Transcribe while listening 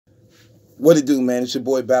What it do, man? It's your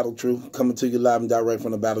boy Battle Truth coming to you live and direct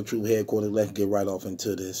from the Battle Truth headquarters. Let's get right off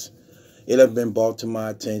into this. It has been brought to my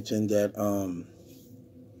attention that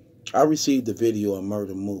I received a video of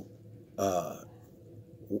Murder Mook.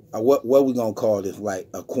 What we gonna call this? Like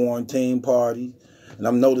a quarantine party? And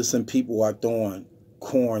I'm noticing people are throwing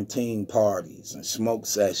quarantine parties and smoke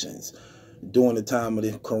sessions during the time of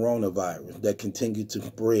this coronavirus that continue to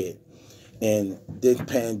spread, and this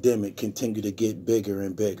pandemic continue to get bigger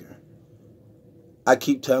and bigger. I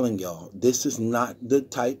keep telling y'all, this is not the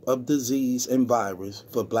type of disease and virus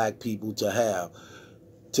for black people to have,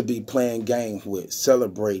 to be playing games with,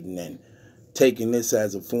 celebrating and taking this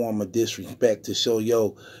as a form of disrespect to show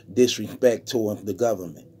your disrespect toward the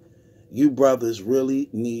government. You brothers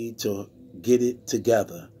really need to get it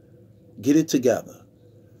together. Get it together.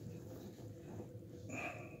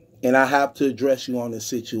 And I have to address you on this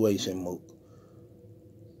situation, Mook,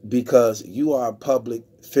 because you are a public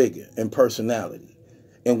figure and personality.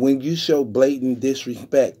 And when you show blatant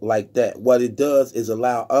disrespect like that, what it does is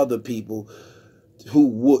allow other people who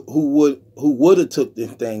would have took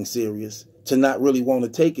this thing serious to not really want to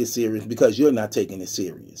take it serious because you're not taking it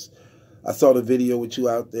serious. I saw the video with you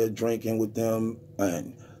out there drinking with them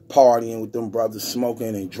and partying with them brothers,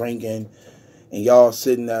 smoking and drinking, and y'all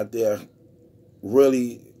sitting out there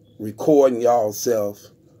really recording y'all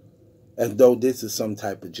self as though this is some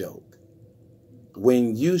type of joke.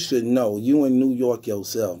 When you should know, you in New York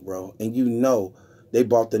yourself, bro, and you know they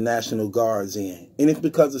brought the National Guards in. And it's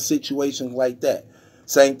because of situations like that.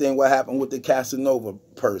 Same thing what happened with the Casanova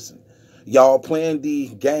person. Y'all playing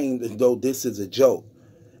these games as though this is a joke.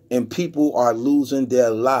 And people are losing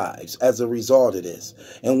their lives as a result of this.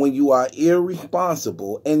 And when you are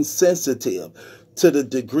irresponsible and sensitive to the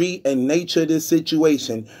degree and nature of this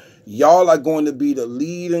situation, y'all are going to be the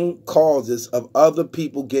leading causes of other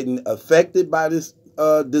people getting affected by this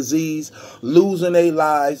disease, losing their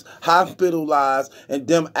lives, hospitalized, and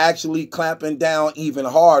them actually clamping down even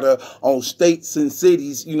harder on states and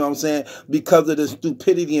cities, you know what I'm saying, because of the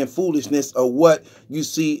stupidity and foolishness of what you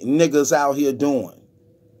see niggas out here doing.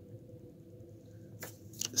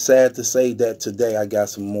 Sad to say that today I got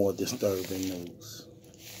some more disturbing news.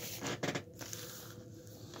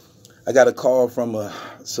 I got a call from a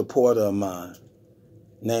supporter of mine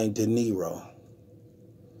named De Niro.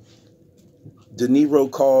 De Niro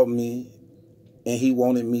called me and he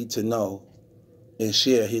wanted me to know and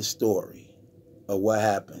share his story of what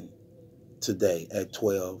happened today at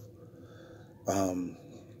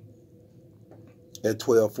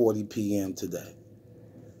 12:40 p.m. today.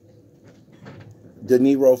 De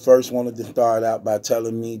Niro first wanted to start out by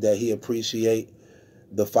telling me that he appreciates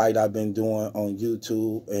the fight I've been doing on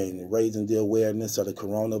YouTube and raising the awareness of the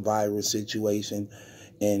coronavirus situation.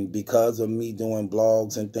 And because of me doing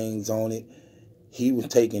blogs and things on it, he was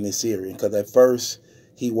taking it serious. Because at first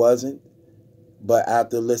he wasn't. But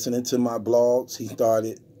after listening to my blogs, he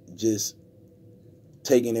started just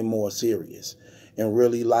taking it more serious and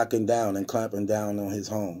really locking down and clamping down on his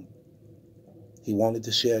home. He wanted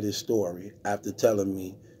to share this story after telling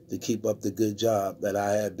me to keep up the good job that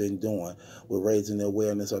I had been doing with raising the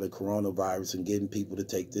awareness of the coronavirus and getting people to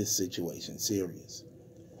take this situation serious.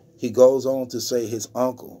 He goes on to say his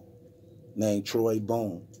uncle, named Troy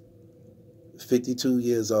Boone, 52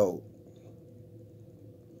 years old.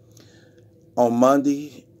 On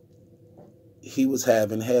Monday, he was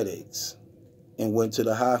having headaches and went to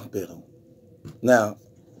the hospital. Now,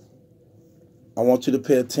 I want you to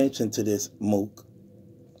pay attention to this, Mook.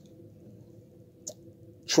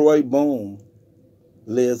 Troy Boone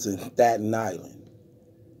lives in Staten Island.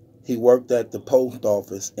 He worked at the post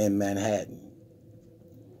office in Manhattan.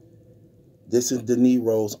 This is De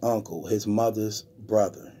Niro's uncle, his mother's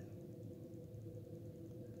brother.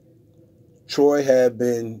 Troy had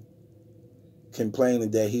been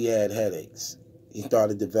complaining that he had headaches. He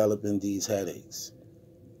started developing these headaches.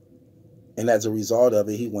 And as a result of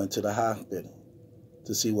it, he went to the hospital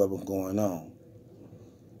to see what was going on.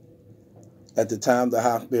 At the time, the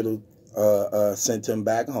hospital sent him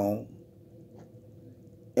back home.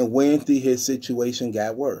 And Wednesday, his situation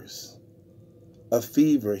got worse. A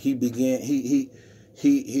fever. He began.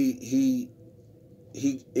 It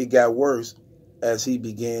got worse as he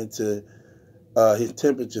began to. His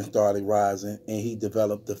temperature started rising, and he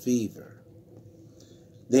developed a fever.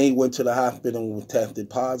 Then he went to the hospital and was tested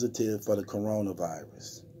positive for the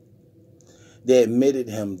coronavirus. They admitted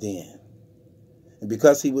him then. And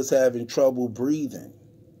because he was having trouble breathing,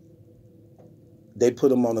 they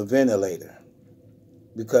put him on a ventilator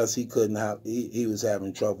because he was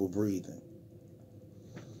having trouble breathing.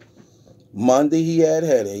 Monday he had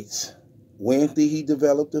headaches. Wednesday he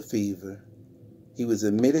developed a fever. He was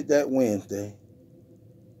admitted that Wednesday,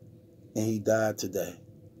 and he died today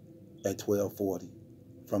at 12:40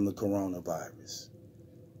 from the coronavirus.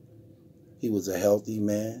 He was a healthy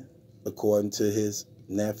man, according to his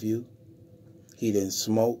nephew. He didn't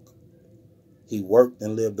smoke. He worked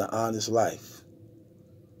and lived an honest life.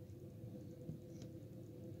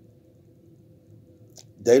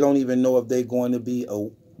 They don't even know if they're going to be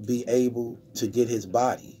able to get his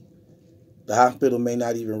body. The hospital may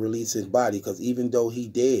not even release his body because even though he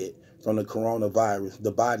dead from the coronavirus,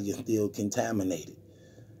 the body is still contaminated.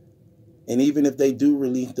 And even if they do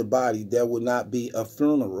release the body, there will not be a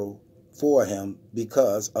funeral for him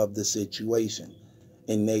because of the situation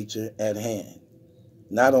in nature at hand.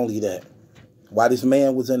 Not only that, while this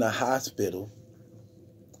man was in a hospital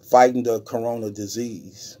fighting the corona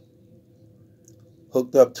disease,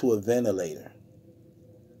 hooked up to a ventilator,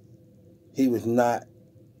 he was not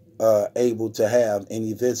able to have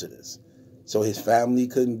any visitors. So his family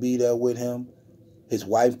couldn't be there with him. His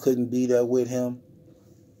wife couldn't be there with him.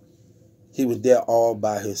 He was there all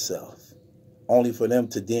by himself, only for them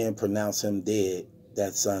to then pronounce him dead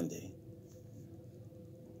that Sunday.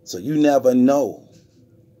 So you never know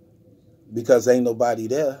because ain't nobody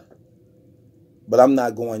there. But I'm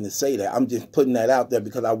not going to say that. I'm just putting that out there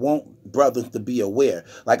because I want brothers to be aware.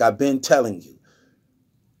 Like I've been telling you.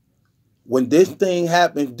 When this thing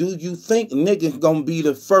happens, do you think niggas gonna be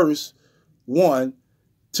the first one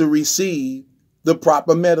to receive the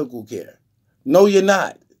proper medical care? No, you're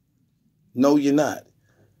not. No, you're not.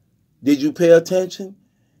 Did you pay attention?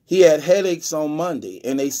 He had headaches on Monday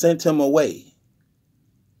and they sent him away.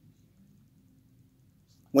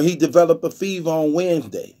 When he developed a fever on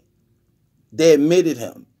Wednesday, they admitted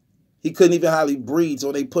him. He couldn't even hardly breathe,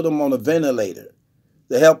 so they put him on a ventilator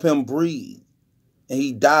to help him breathe. And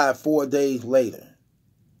he died 4 days later.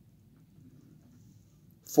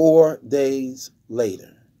 4 days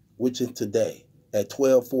later, which is today at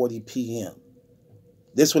 12:40 p.m.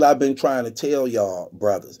 This is what I've been trying to tell y'all,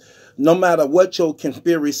 brothers. No matter what your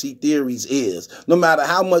conspiracy theories is, no matter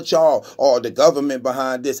how much y'all are the government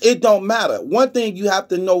behind this, it don't matter. One thing you have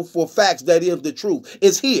to know for facts that is the truth.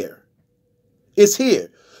 It's here. It's here.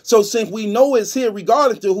 So since we know it's here,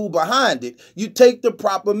 regardless to who behind it, you take the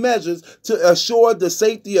proper measures to assure the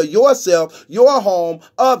safety of yourself, your home,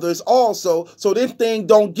 others also, so this thing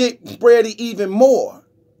don't get spread even more.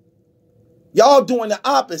 Y'all doing the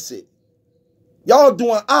opposite. Y'all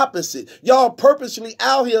doing opposite. Y'all purposely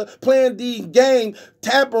out here playing these games,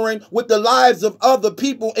 tampering with the lives of other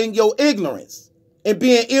people in your ignorance and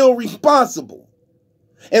being irresponsible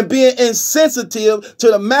and being insensitive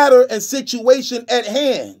to the matter and situation at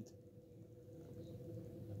hand.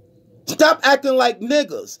 Stop acting like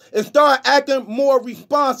niggas and start acting more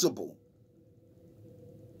responsible.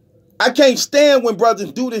 I can't stand when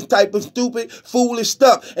brothers do this type of stupid, foolish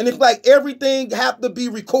stuff. And it's like everything have to be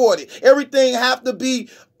recorded. Everything have to be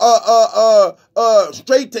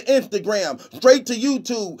straight to Instagram, straight to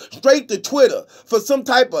YouTube, straight to Twitter for some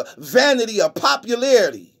type of vanity or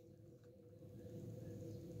popularity.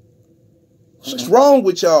 What's wrong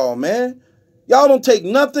with y'all, man? Y'all don't take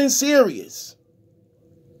nothing serious.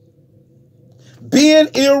 Being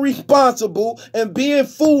irresponsible and being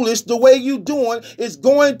foolish the way you doing is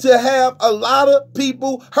going to have a lot of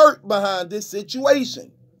people hurt behind this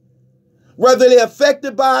situation. Whether they're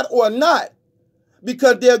affected by it or not.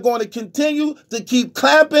 Because they're going to continue to keep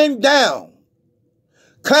clamping down.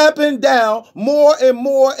 Clamping down more and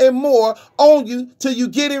more and more on you till you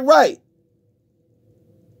get it right.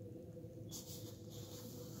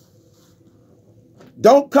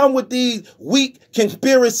 Don't come with these weak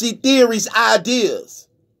conspiracy theories ideas.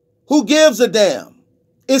 Who gives a damn?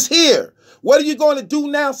 It's here. What are you going to do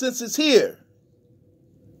now since it's here?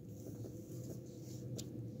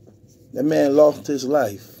 That man lost his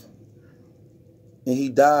life. And he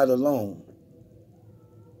died alone.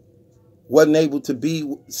 Wasn't able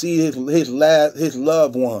to see his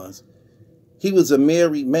loved ones. He was a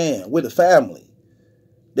married man with a family.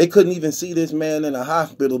 They couldn't even see this man in a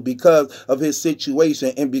hospital because of his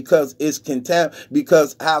situation and because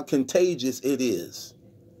because how contagious it is.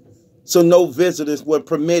 So no visitors were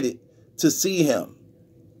permitted to see him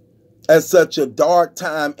at such a dark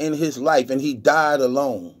time in his life, and he died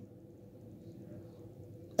alone.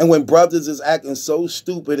 And when brothers is acting so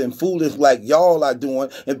stupid and foolish like y'all are doing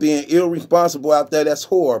and being irresponsible out there, that's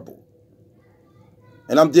horrible.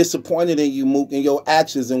 And I'm disappointed in you, Mook, in your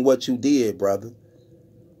actions and what you did, brother.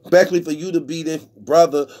 Especially for you to be this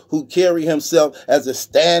brother who carry himself as a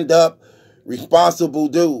stand-up, Responsible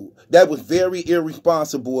dude. That was very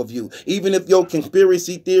irresponsible of you. Even if your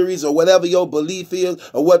conspiracy theories or whatever your belief is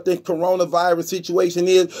or what the coronavirus situation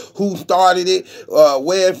is, who started it,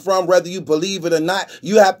 where it's from, whether you believe it or not,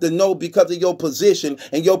 you have to know because of your position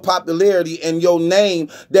and your popularity and your name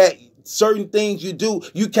that certain things you do,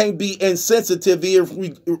 you can't be insensitive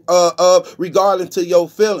regarding to your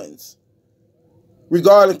feelings.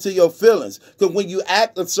 Regardless to your feelings. Because when you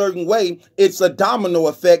act a certain way, it's a domino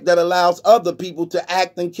effect that allows other people to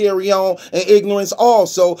act and carry on in ignorance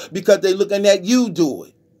also because they're looking at you do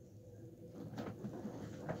it.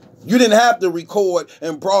 You didn't have to record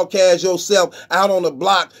and broadcast yourself out on the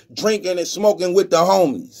block drinking and smoking with the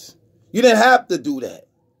homies. You didn't have to do that.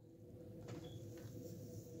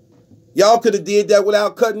 Y'all could have did that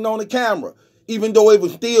without cutting on the camera. Even though it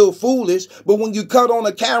was still foolish, but when you cut on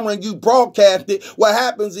a camera and you broadcast it, what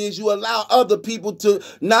happens is you allow other people to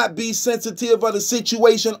not be sensitive of the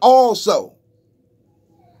situation also.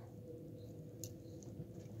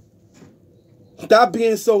 Stop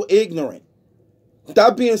being so ignorant.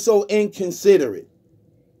 Stop being so inconsiderate.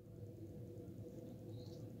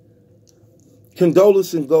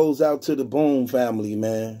 Condolences goes out to the Boone family,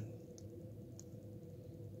 man.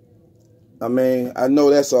 I mean, I know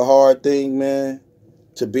that's a hard thing, man,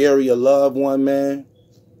 to bury a loved one, man.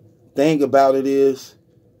 Thing about it is,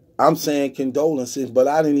 I'm saying condolences, but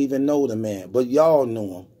I didn't even know the man. But y'all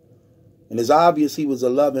knew him. And it's obvious he was a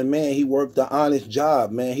loving man. He worked an honest job,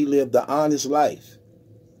 man. He lived an honest life.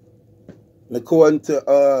 And according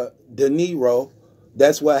to De Niro,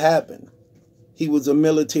 that's what happened. He was a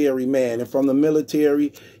military man. And from the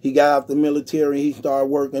military, he got out the military and he started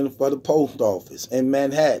working for the post office in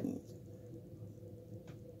Manhattan.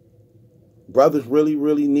 Brothers really,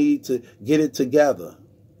 really need to get it together.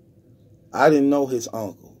 I didn't know his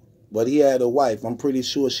uncle, but he had a wife. I'm pretty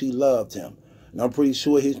sure she loved him. And I'm pretty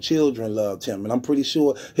sure his children loved him. And I'm pretty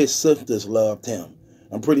sure his sisters loved him.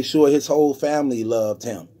 I'm pretty sure his whole family loved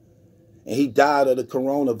him. And he died of the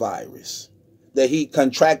coronavirus that he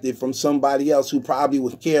contracted from somebody else who probably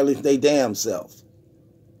was careless they damn self.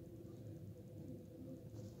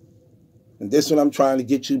 And this is what I'm trying to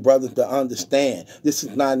get you brothers to understand. This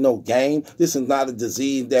is not no game. This is not a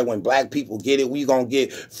disease that when black people get it, we going to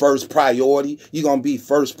get first priority. You're going to be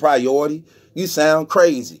first priority. You sound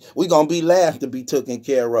crazy. We're going to be last to be taken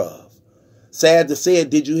care of. Sad to say,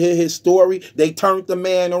 did you hear his story? They turned the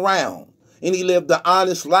man around. And he lived an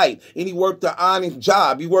honest life. And he worked an honest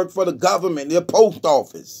job. He worked for the government, the post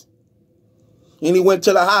office. And he went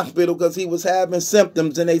to the hospital because he was having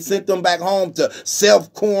symptoms. And they sent him back home to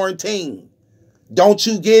self-quarantine. Don't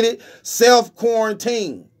you get it?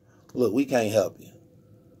 Self-quarantine. Look, we can't help you.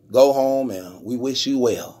 Go home and we wish you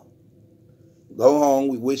well. Go home,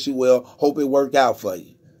 we wish you well. Hope it work out for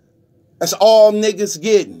you. That's all niggas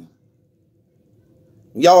getting.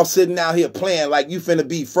 Y'all sitting out here playing like you finna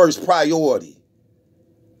be first priority.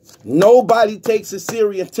 Nobody takes it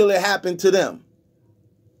serious until it happened to them.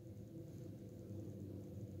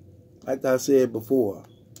 Like I said before,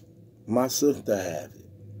 my sister have it.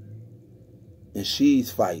 And she's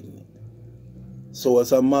fighting it. So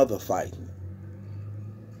is her mother fighting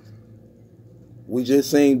it. We just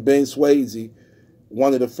seen Ben Swayze,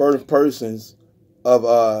 one of the first persons of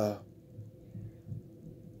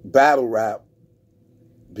battle rap,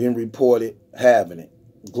 being reported having it.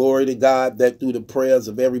 Glory to God that through the prayers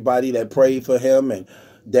of everybody that prayed for him and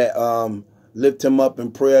that lift him up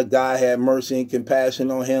in prayer, God had mercy and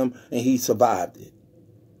compassion on him and he survived it.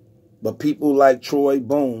 But people like Troy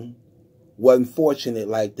Boone wasn't fortunate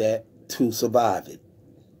like that to survive it.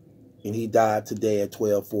 And he died today at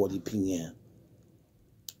 12:40 p.m.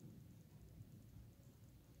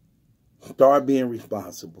 Start being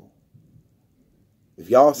responsible. If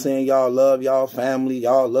y'all saying y'all love y'all family,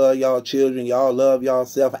 y'all love y'all children, y'all love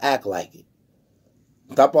y'allself, act like it.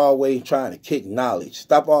 Stop always trying to kick knowledge.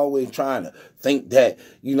 Stop always trying to think that,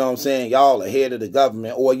 you know what I'm saying, y'all ahead of the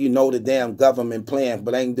government or you know the damn government plans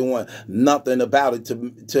but ain't doing nothing about it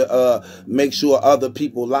to make sure other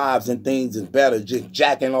people's lives and things is better. Just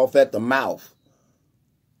jacking off at the mouth.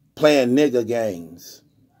 Playing nigga games.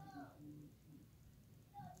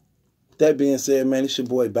 That being said, man, it's your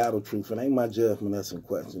boy Battle Truth. It ain't my judgment, that's some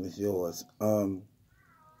question. It's yours.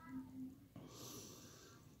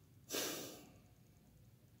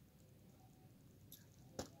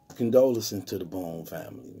 Condolences to the Boone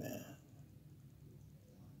family, man.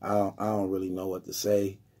 I don't really know what to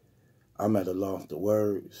say. I'm at a loss for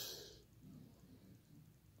words.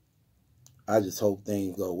 I just hope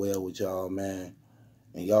things go well with y'all, man.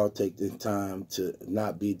 And y'all take this time to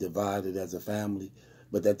not be divided as a family,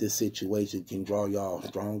 but that this situation can draw y'all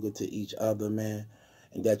stronger to each other, man.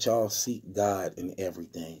 and that y'all seek God in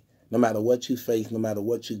everything. No matter what you face, no matter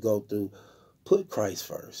what you go through, put Christ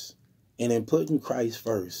first. And in putting Christ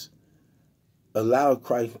first, allow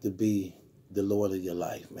Christ to be the Lord of your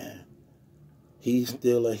life, man. He's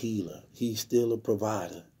still a healer. He's still a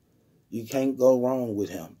provider. You can't go wrong with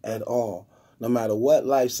him at all. No matter what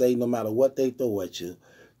life say, no matter what they throw at you,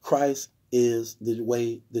 Christ is the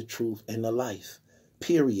way, the truth, and the life.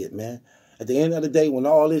 Period, man. At the end of the day, when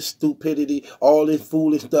all this stupidity, all this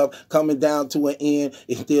foolish stuff coming down to an end,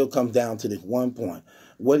 it still comes down to this one point.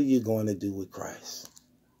 What are you going to do with Christ?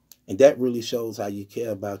 And that really shows how you care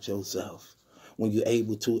about yourself. When you're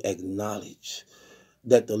able to acknowledge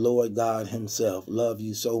that the Lord God himself loved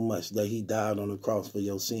you so much that he died on the cross for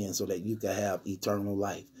your sins so that you can have eternal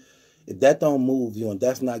life. If that don't move you and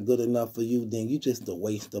that's not good enough for you, then you're just a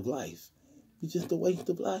waste of life. You're just a waste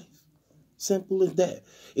of life. Simple as that.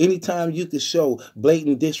 Anytime you can show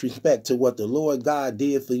blatant disrespect to what the Lord God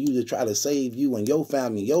did for you to try to save you and your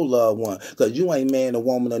family, your loved one, because you ain't man or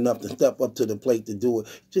woman enough to step up to the plate to do it,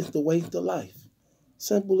 just a waste of life.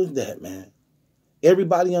 Simple as that, man.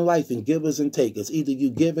 Everybody in life is givers and takers. Either you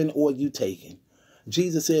giving or you taking.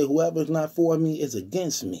 Jesus said, whoever is not for me is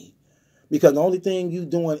against me. Because the only thing you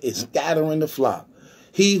doing is scattering the flock.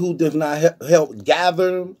 He who does not help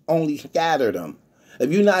gather them, only scatter them.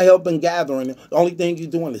 If you're not helping gathering them, the only thing you're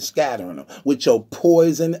doing is scattering them with your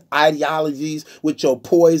poison ideologies, with your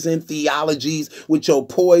poison theologies, with your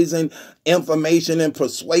poison information and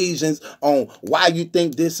persuasions on why you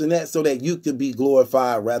think this and that so that you could be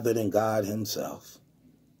glorified rather than God himself.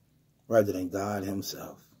 Rather than God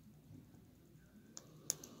himself.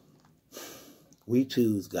 We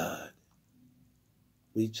choose God.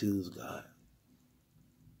 We choose God.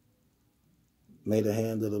 May the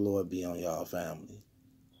hand of the Lord be on y'all family.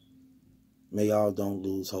 May y'all don't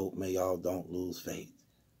lose hope. May y'all don't lose faith.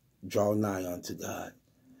 Draw nigh unto God.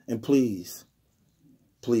 And please,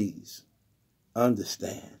 please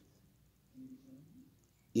understand,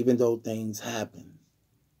 even though things happen,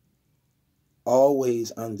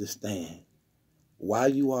 always understand why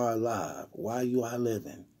you are alive, why you are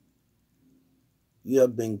living. You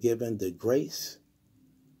have been given the grace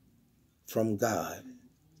from God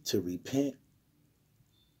to repent,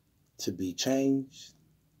 to be changed,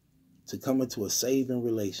 to come into a saving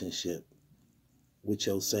relationship with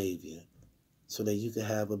your Savior so that you can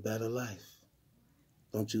have a better life.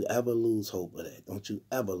 Don't you ever lose hope of that. Don't you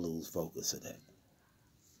ever lose focus of that.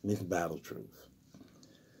 Miss Battle Truth.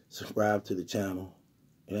 Subscribe to the channel.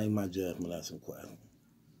 It ain't my judgment, that's a question.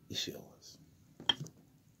 It's yours.